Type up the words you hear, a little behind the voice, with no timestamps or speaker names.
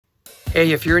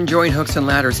Hey, if you're enjoying Hooks and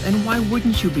Ladders, and why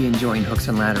wouldn't you be enjoying Hooks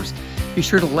and Ladders? Be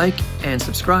sure to like and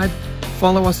subscribe,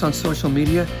 follow us on social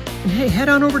media, and hey, head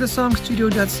on over to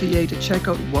songstudio.ca to check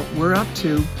out what we're up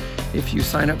to. If you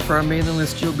sign up for our mailing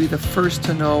list, you'll be the first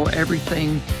to know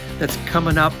everything that's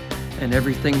coming up and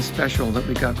everything special that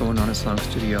we got going on at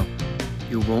SongStudio.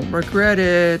 You won't regret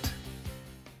it.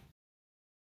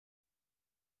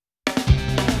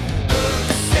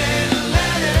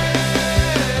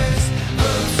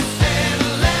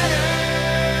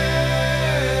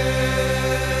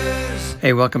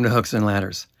 Hey, welcome to Hooks and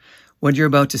Ladders. What you're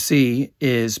about to see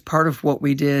is part of what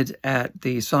we did at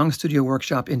the SongStudio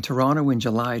workshop in Toronto in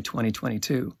July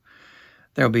 2022.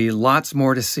 There'll be lots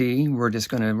more to see. We're just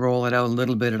going to roll it out a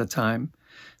little bit at a time.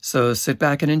 So sit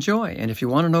back and enjoy. And if you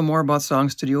want to know more about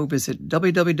SongStudio, visit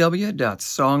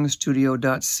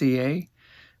www.songstudio.ca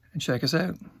and check us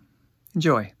out.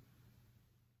 Enjoy.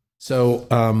 So,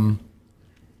 do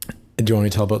you want me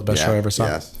to tell about the best show I ever saw?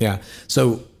 Yes. Yeah.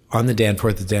 So, on the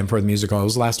Danforth Music Hall. It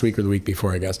was last week or the week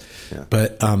before, I guess. Yeah.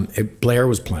 But Blair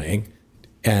was playing,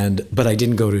 but I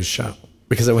didn't go to his show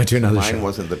because I went to another show. Mine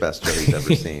wasn't the best show he's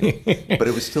ever seen, but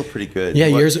it was still pretty good. Yeah,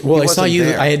 I saw you.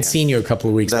 There. I had seen you a couple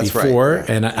of weeks before, right.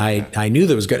 Yeah. And I knew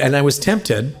that it was good. And I was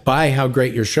tempted by how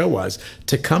great your show was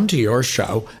to come to your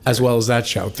show as well as that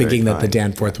show, thinking that the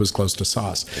Danforth was close to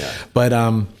Sauce. Yeah. But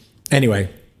anyway,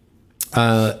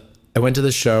 I went to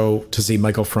the show to see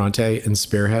Michael Franti in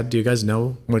Spearhead. Do you guys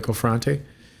know Michael Franti?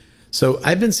 So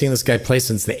I've been seeing this guy play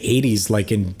since the 80s, like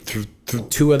in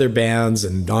two other bands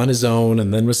and on his own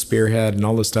and then with Spearhead and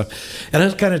all this stuff. And I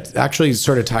was kind of actually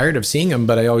sort of tired of seeing him,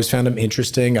 but I always found him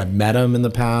interesting. I've met him in the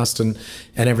past and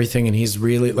everything. And he's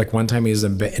really, like one time he was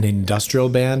an industrial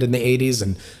band in the 80s.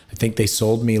 And I think they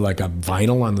sold me like a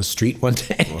vinyl on the street one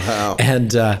day. Wow.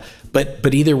 And,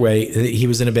 But either way, he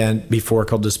was in a band before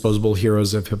called Disposable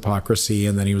Heroes of Hypocrisy,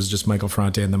 and then he was just Michael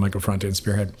Franti, and then Michael Franti and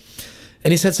Spearhead.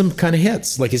 And he's had some kind of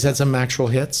hits, like he's had some actual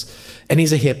hits. And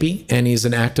he's a hippie, and he's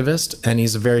an activist, and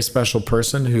he's a very special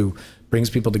person who brings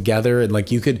people together. And like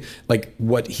you could, like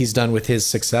what he's done with his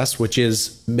success, which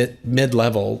is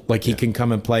mid-level, like he can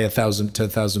come and play 1,000 to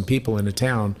 1,000 people in a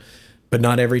town, but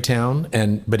not every town,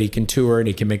 but he can tour and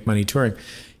he can make money touring.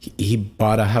 He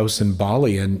bought a house in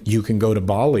Bali, and you can go to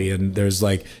Bali and there's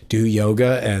like do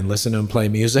yoga and listen to him play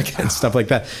music and stuff like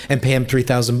that, and pay him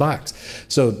 $3,000.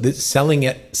 So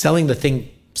selling the thing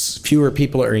fewer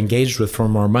people are engaged with for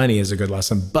more money is a good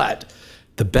lesson. But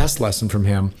the best lesson from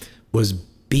him was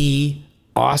be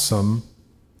awesome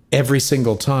every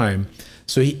single time.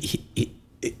 So he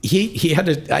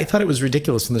had I thought it was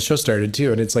ridiculous when the show started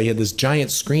too, and it's like he had this giant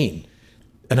screen.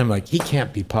 And I'm like, he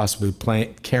can't be possibly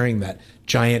carrying that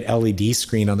giant LED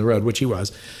screen on the road, which he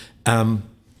was. And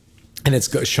it's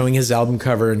showing his album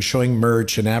cover and showing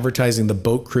merch and advertising the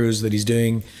boat cruise that he's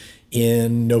doing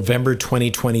in November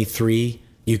 2023.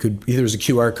 There was a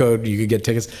QR code, you could get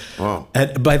tickets. Wow.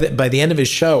 And by the end of his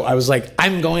show, I was like,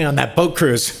 I'm going on that boat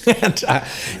cruise. and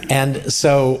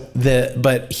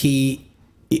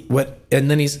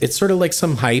then it's sort of like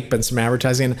some hype and some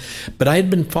advertising. But I had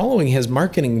been following his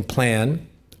marketing plan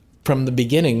from the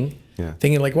beginning,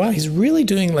 thinking like, wow, he's really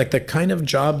doing like the kind of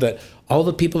job that all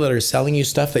the people that are selling you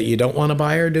stuff that you don't want to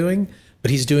buy are doing,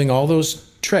 but he's doing all those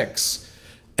tricks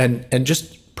and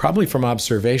just probably from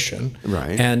observation.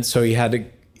 Right. And so he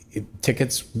had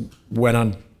tickets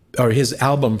his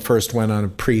album first went on a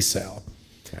pre-sale.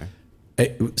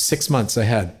 Okay. 6 months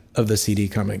ahead of the CD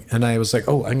coming. And I was like,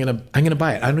 oh, I'm gonna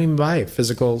buy it. I don't even buy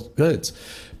physical goods.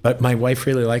 But my wife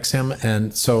really likes him,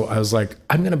 and so I was like,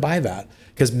 I'm gonna buy that.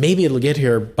 Because maybe it'll get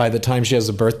here by the time she has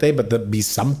a birthday, but there'll be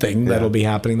something that'll be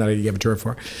happening that I can give it to her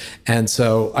for. And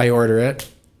so I order it,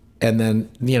 and then,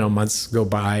 months go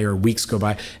by or weeks go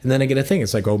by, and then I get a thing.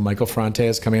 It's like, oh, Michael Franti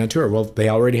is coming on tour. Well, they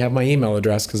already have my email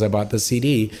address because I bought the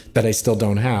CD that I still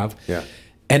don't have. Yeah.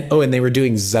 And they were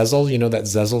doing Zezel, that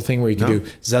Zezel thing where you can do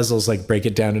Zezel's like break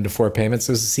it down into 4 payments.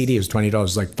 It was a CD, it was $20, it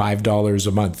was like $5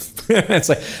 a month. It's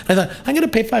like, I thought, I'm going to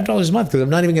pay $5 a month because I'm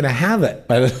not even going to have it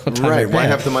by the time Right. Why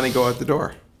have the money go out the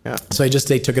door? Yeah. So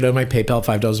they took it out of my PayPal,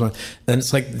 $5 a month. Then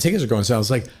it's like the tickets are going. So I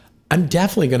was like, I'm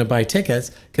definitely going to buy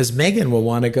tickets because Megan will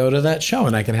want to go to that show,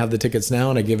 and I can have the tickets now.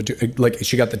 And I give it to, like,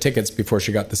 she got the tickets before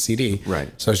she got the CD. Right.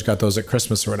 So she got those at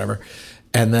Christmas or whatever.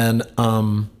 And then,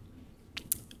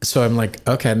 so I'm like,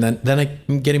 okay. And then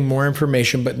I'm getting more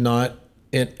information, but not,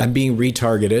 I'm being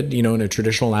retargeted, in a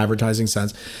traditional advertising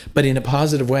sense, but in a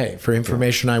positive way for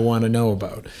information I want to know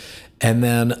about. And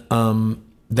then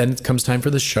it comes time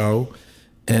for the show.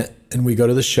 And we go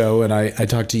to the show, and I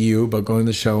talked to you about going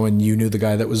to the show, and you knew the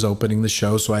guy that was opening the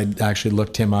show, so I actually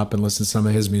looked him up and listened to some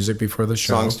of his music before the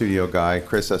show. SongStudio guy,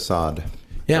 Chris Assad.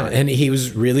 Yeah, and he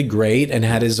was really great and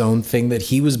had his own thing that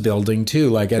he was building too,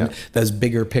 like, and that's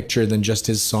bigger picture than just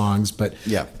his songs, but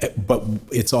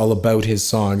it's all about his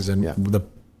songs and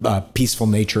the peaceful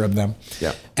nature of them,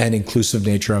 and inclusive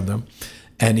nature of them.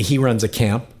 And he runs a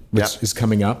camp, which is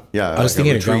coming up. Yeah, I was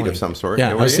thinking of going. Of some sort.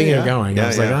 Yeah, I was thinking of going. I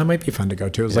was like, oh, it might be fun to go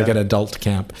to. It was like an adult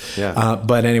camp. Yeah.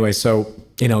 But anyway, so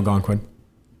in Algonquin,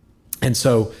 and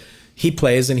so he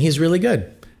plays and he's really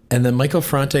good. And then Michael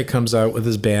Franti comes out with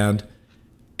his band.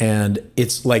 And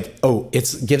it's like,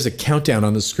 it gives a countdown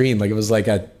on the screen. Like it was like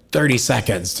a 30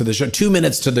 seconds to the show, 2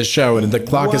 minutes to the show, and the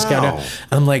clock is counting.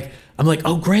 I'm like,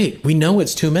 oh great, we know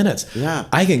it's 2 minutes. Yeah,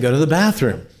 I can go to the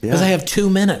bathroom because I have 2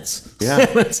 minutes.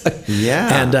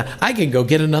 Yeah, and I can go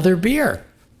get another beer,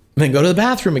 and then go to the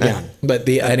bathroom again. But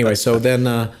anyway, so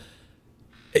then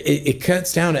it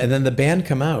cuts down, and then the band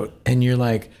come out, and you're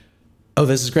like, oh,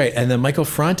 this is great. And then Michael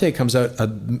Franti comes out a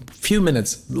few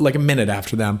minutes, like a minute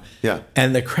after them. Yeah.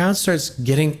 And the crowd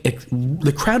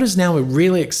the crowd is now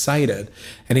really excited.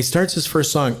 And he starts his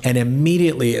first song, and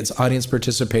immediately it's audience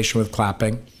participation with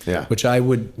clapping. Yeah. Which I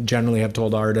would generally have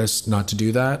told artists not to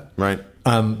do that. Right.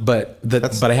 But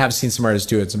I have seen some artists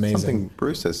do it. It's amazing. Something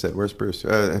Bruce has said. Where's Bruce?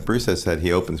 Bruce has said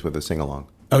he opens with a sing-along.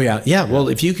 Oh, yeah. Yeah. Well,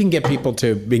 if you can get people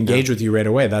to engage with you right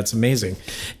away, that's amazing.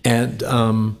 And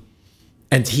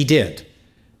he did.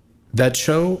 That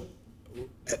show,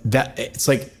 it's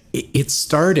like, it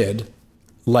started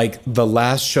like the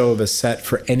last show of a set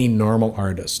for any normal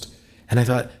artist. And I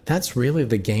thought, that's really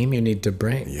the game you need to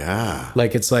bring. Yeah.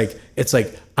 Like, it's like,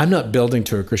 I'm not building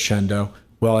to a crescendo.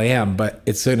 Well, I am, but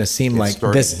it's going to seem like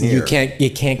this, here. You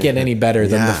can't get any better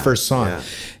than the first song. Yeah.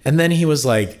 And then he was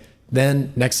like,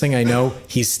 then next thing I know,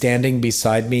 he's standing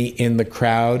beside me in the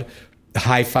crowd,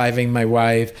 high-fiving my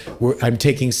wife. I'm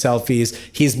taking selfies.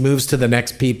 He moves to the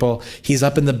next people. He's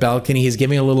up in the balcony. He's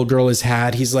giving a little girl his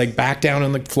hat. He's like back down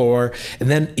on the floor. And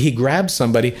then he grabs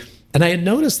somebody. And I had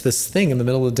noticed this thing in the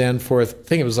middle of the Danforth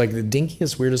thing. It was like the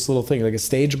dinkiest, weirdest little thing, like a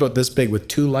stage about this big with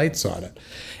 2 lights on it.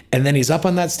 And then he's up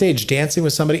on that stage dancing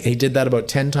with somebody. He did that about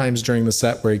 10 times during the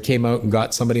set, where he came out and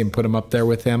got somebody and put him up there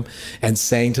with him and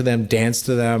sang to them, danced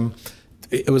to them.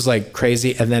 It was like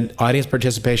crazy. And then audience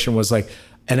participation was like,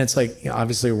 and it's like,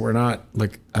 obviously we're not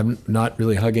like, I'm not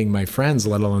really hugging my friends,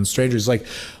 let alone strangers. Like,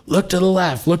 look to the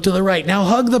left, look to the right. Now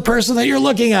hug the person that you're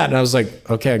looking at. And I was like,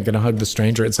 okay, I'm going to hug the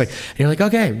stranger. It's like, and you're like,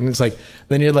 okay. And it's like,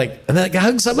 then you're like, and then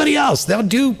hug somebody else. They'll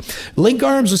link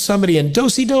arms with somebody and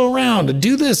do-si-do around and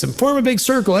do this and form a big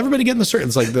circle. Everybody get in the circle.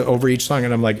 It's like over each song.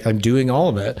 And I'm like, I'm doing all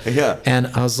of it. Yeah. And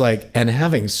I was like, and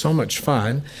having so much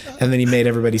fun. And then he made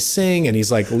everybody sing, and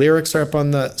he's like, lyrics are up on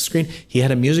the screen. He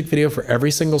had a music video for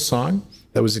every single song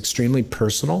that was extremely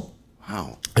personal.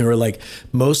 Wow. And we're like,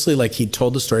 mostly like, he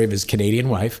told the story of his Canadian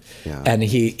wife. Yeah. And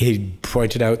he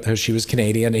pointed out how she was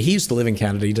Canadian. And he used to live in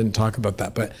Canada. He didn't talk about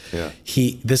that. But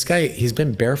this guy, he's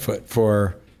been barefoot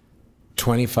for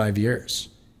 25 years.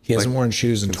 He hasn't worn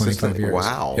shoes in 25 years.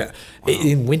 Wow. Yeah.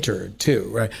 In winter too,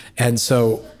 right? And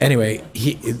so anyway,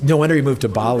 no wonder he moved to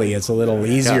Bali. It's a little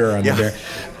easier on the bear.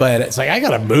 But it's like, I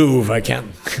gotta move. I can't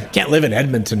live in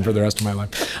Edmonton for the rest of my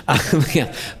life.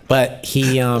 But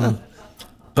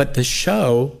but the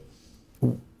show,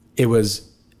 it was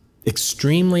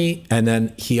extremely, and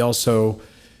then he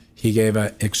gave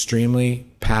an extremely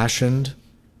passionate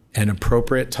and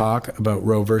appropriate talk about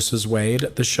Roe versus Wade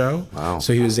at the show. Wow.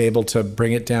 So he was able to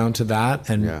bring it down to that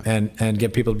and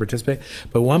get people to participate.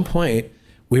 But at one point,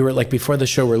 we were like, before the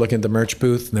show, we were looking at the merch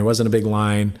booth, and there wasn't a big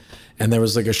line. And there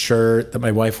was like a shirt that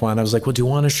my wife wanted. I was like, well, do you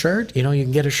want a shirt? You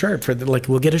can get a shirt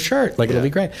we'll get a shirt. Like, it'll be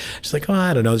great. She's like, oh,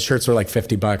 I don't know. The shirts were like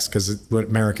 $50 because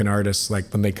American artists,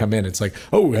 like when they come in, it's like,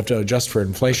 oh, we have to adjust for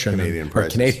inflation.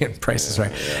 Canadian prices,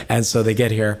 right? Yeah. And so they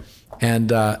get here. And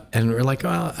we're like,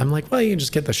 well, I'm like, well, you can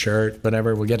just get the shirt,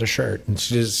 whatever. We'll get a shirt. And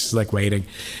she's like waiting.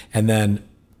 And then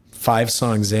 5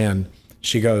 songs in,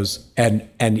 she goes, and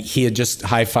he had just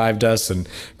high-fived us and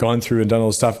gone through and done all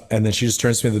the stuff. And then she just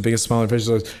turns to me with the biggest smile on her face. She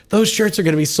goes, those shirts are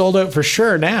going to be sold out for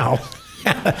sure now.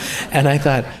 And I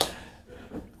thought,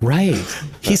 right,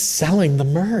 he's selling the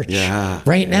merch. Yeah.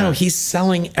 Right now, he's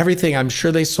selling everything. I'm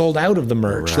sure they sold out of the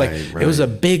merch. Right, It was a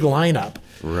big lineup.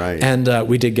 Right. And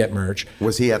we did get merch.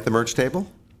 Was he at the merch table?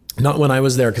 Not when I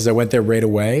was there, because I went there right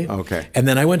away. Okay. And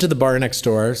then I went to the bar next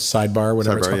door, sidebar,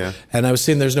 whatever it's called. And I was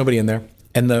seeing there's nobody in there.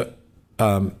 And the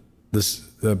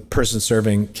person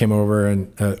serving came over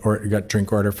and got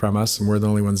drink order from us, and we're the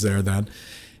only ones there then.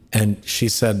 And she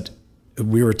said,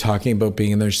 we were talking about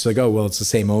being in there. She's like, oh, well, it's the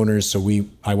same owners. So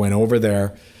I went over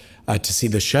there to see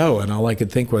the show, and all I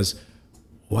could think was,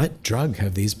 what drug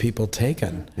have these people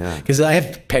taken? Yeah. Because I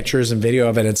have pictures and video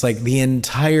of it. It's like the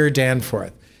entire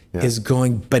Danforth is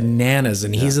going bananas,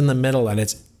 and he's in the middle, and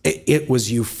it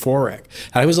was euphoric.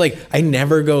 I was like, I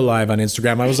never go live on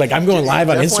Instagram. I was like, I'm going live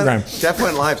on Instagram. Jeff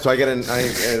went live, so I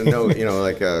know,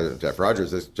 like Jeff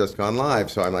Rogers has just gone live,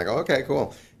 so I'm like, oh, okay,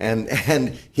 cool. And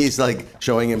he's like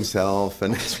showing himself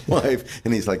and his wife,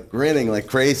 and he's like grinning like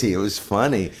crazy. It was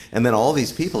funny. And then all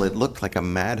these people, it looked like a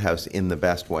madhouse in the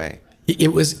best way.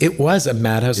 It was a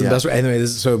madhouse in the best way. Anyway,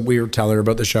 so we were telling her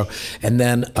about the show, and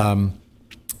then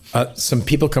some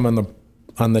people come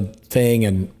on the thing,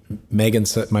 and Megan,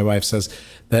 my wife, says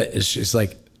that she's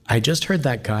like, I just heard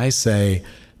that guy say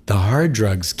the hard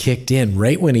drugs kicked in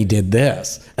right when he did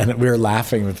this, and we were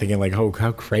laughing and thinking like, oh,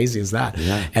 how crazy is that?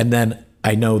 Yeah. And then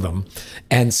I know them,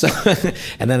 and so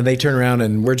and then they turn around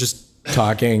and we're just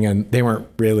talking, and they weren't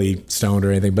really stoned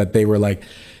or anything, but they were like,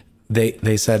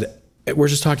 they said, we're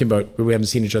just talking about, we haven't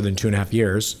seen each other in 2.5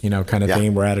 years, kind of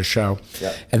thing. We're at a show,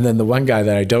 and then the one guy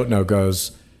that I don't know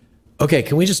goes, okay,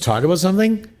 can we just talk about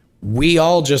something? We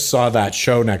all just saw that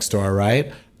show next door,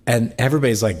 right? And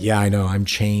everybody's like, yeah, I know, I'm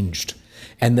changed.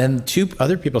 And then 2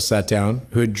 other people sat down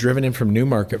who had driven in from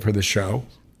Newmarket for the show,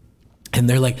 and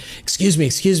they're like, excuse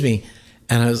me.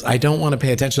 And I don't want to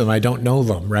pay attention to them. I don't know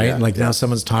them, right? Yeah, and now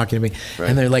someone's talking to me,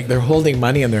 and they're holding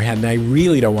money in their hand, and I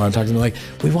really don't want to talk to them. They're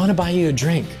like, we want to buy you a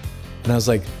drink. And I was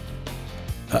like,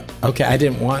 okay, I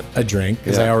didn't want a drink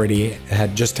because I already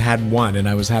had just had one, and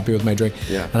I was happy with my drink.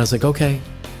 Yeah. And I was like, okay.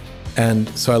 And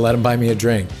so I let them buy me a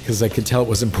drink because I could tell it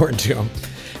was important to them.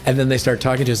 And then they start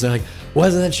talking to us. They're like,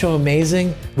 wasn't that show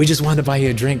amazing? We just wanted to buy you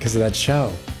a drink because of that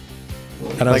show.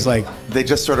 And I was like, they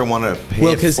just sort of want to pay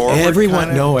well, it forward.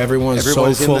 Everyone's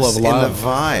so full of love. In the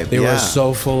vibe. They were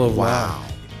so full of love.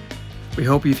 We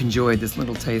hope you've enjoyed this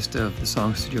little taste of the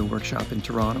SongStudio workshop in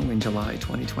Toronto in July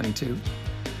 2022.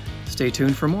 Stay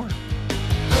tuned for more.